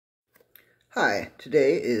Hi,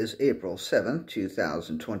 today is April 7th,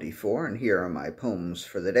 2024, and here are my poems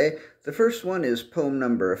for the day. The first one is poem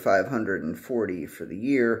number 540 for the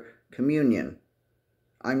year, Communion.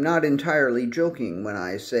 I'm not entirely joking when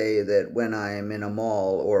I say that when I'm in a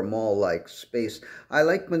mall or mall-like space, I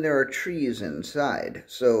like when there are trees inside,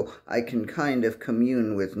 so I can kind of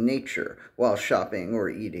commune with nature while shopping or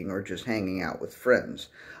eating or just hanging out with friends.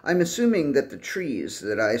 I'm assuming that the trees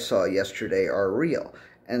that I saw yesterday are real,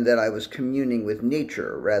 and that I was communing with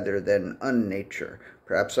nature rather than unnature.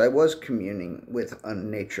 Perhaps I was communing with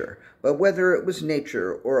unnature, but whether it was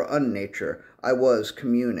nature or unnature, I was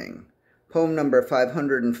communing. Poem number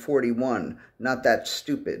 541, Not That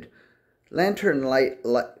Stupid.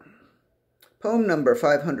 Poem number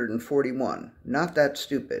 541, Not That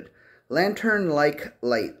Stupid. Lantern-like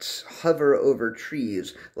lights hover over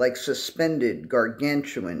trees like suspended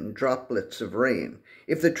gargantuan droplets of rain.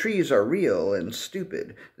 If the trees are real and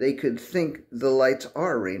stupid, they could think the lights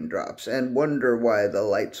are raindrops and wonder why the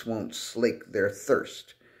lights won't slake their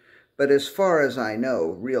thirst. But as far as I know,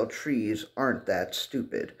 real trees aren't that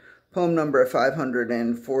stupid. Poem number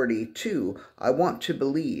 542, I Want to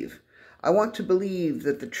Believe. I want to believe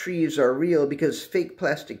that the trees are real because Fake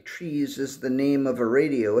Plastic Trees is the name of a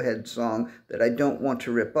Radiohead song that I don't want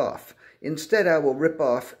to rip off. Instead, I will rip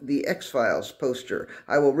off the X-Files poster.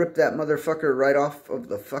 I will rip that motherfucker right off of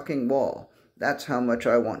the fucking wall. That's how much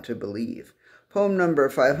I want to believe. Poem number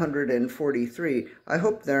 543, I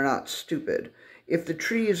hope they're not stupid. If the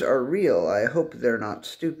trees are real, I hope they're not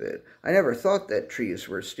stupid. I never thought that trees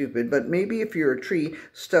were stupid, but maybe if you're a tree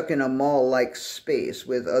stuck in a mall-like space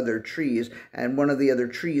with other trees, and one of the other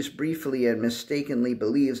trees briefly and mistakenly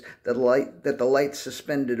believes that the lights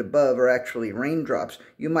suspended above are actually raindrops,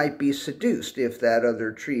 you might be seduced if that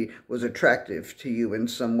other tree was attractive to you in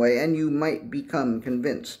some way, and you might become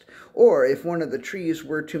convinced. Or if one of the trees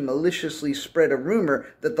were to maliciously spread a rumor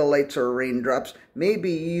that the lights are raindrops,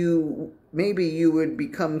 maybe you would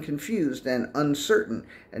become confused and uncertain,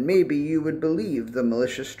 and maybe you would believe the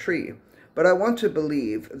malicious tree. But I want to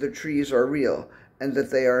believe the trees are real, and that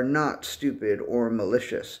they are not stupid or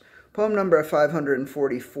malicious. Poem number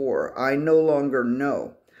 544, I No Longer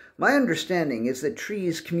Know. My understanding is that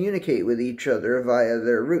trees communicate with each other via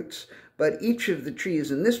their roots, but each of the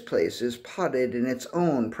trees in this place is potted in its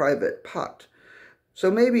own private pot.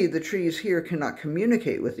 So maybe the trees here cannot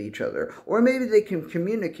communicate with each other, or maybe they can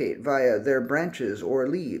communicate via their branches or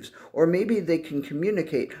leaves, or maybe they can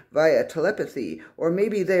communicate via telepathy, or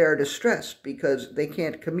maybe they are distressed because they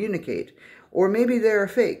can't communicate, or maybe they are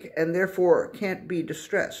fake and therefore can't be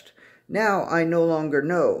distressed. Now I no longer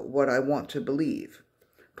know what I want to believe.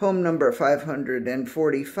 Poem number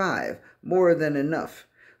 545, More Than Enough.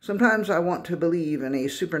 Sometimes I want to believe in a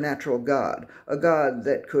supernatural God, a God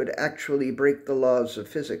that could actually break the laws of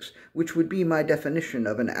physics, which would be my definition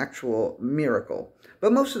of an actual miracle.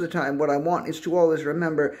 But most of the time, what I want is to always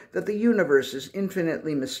remember that the universe is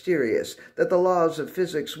infinitely mysterious, that the laws of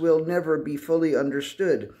physics will never be fully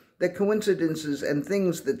understood, that coincidences and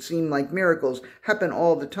things that seem like miracles happen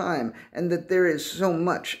all the time, and that there is so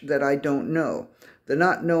much that I don't know. The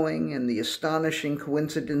not knowing and the astonishing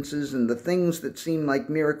coincidences and the things that seem like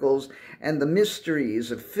miracles and the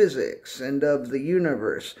mysteries of physics and of the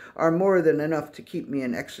universe are more than enough to keep me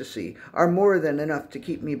in ecstasy, are more than enough to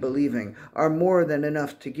keep me believing, are more than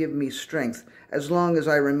enough to give me strength, as long as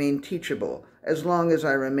I remain teachable, as long as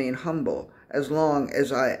I remain humble, as long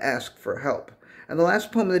as I ask for help. And the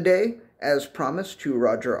last poem of the day, as promised to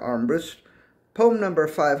Roger Armbrust, poem number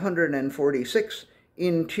 546,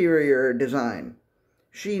 Interior Design.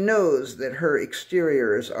 She knows that her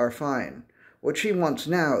exteriors are fine. What she wants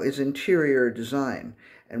now is interior design,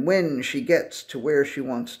 and when she gets to where she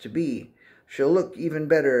wants to be, she'll look even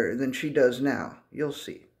better than she does now. You'll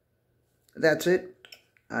see. That's it.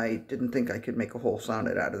 I didn't think I could make a whole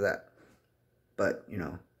sonnet out of that. But,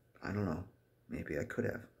 I don't know. Maybe I could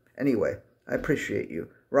have. Anyway, I appreciate you.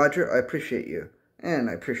 Roger, I appreciate you. And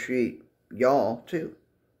I appreciate y'all, too.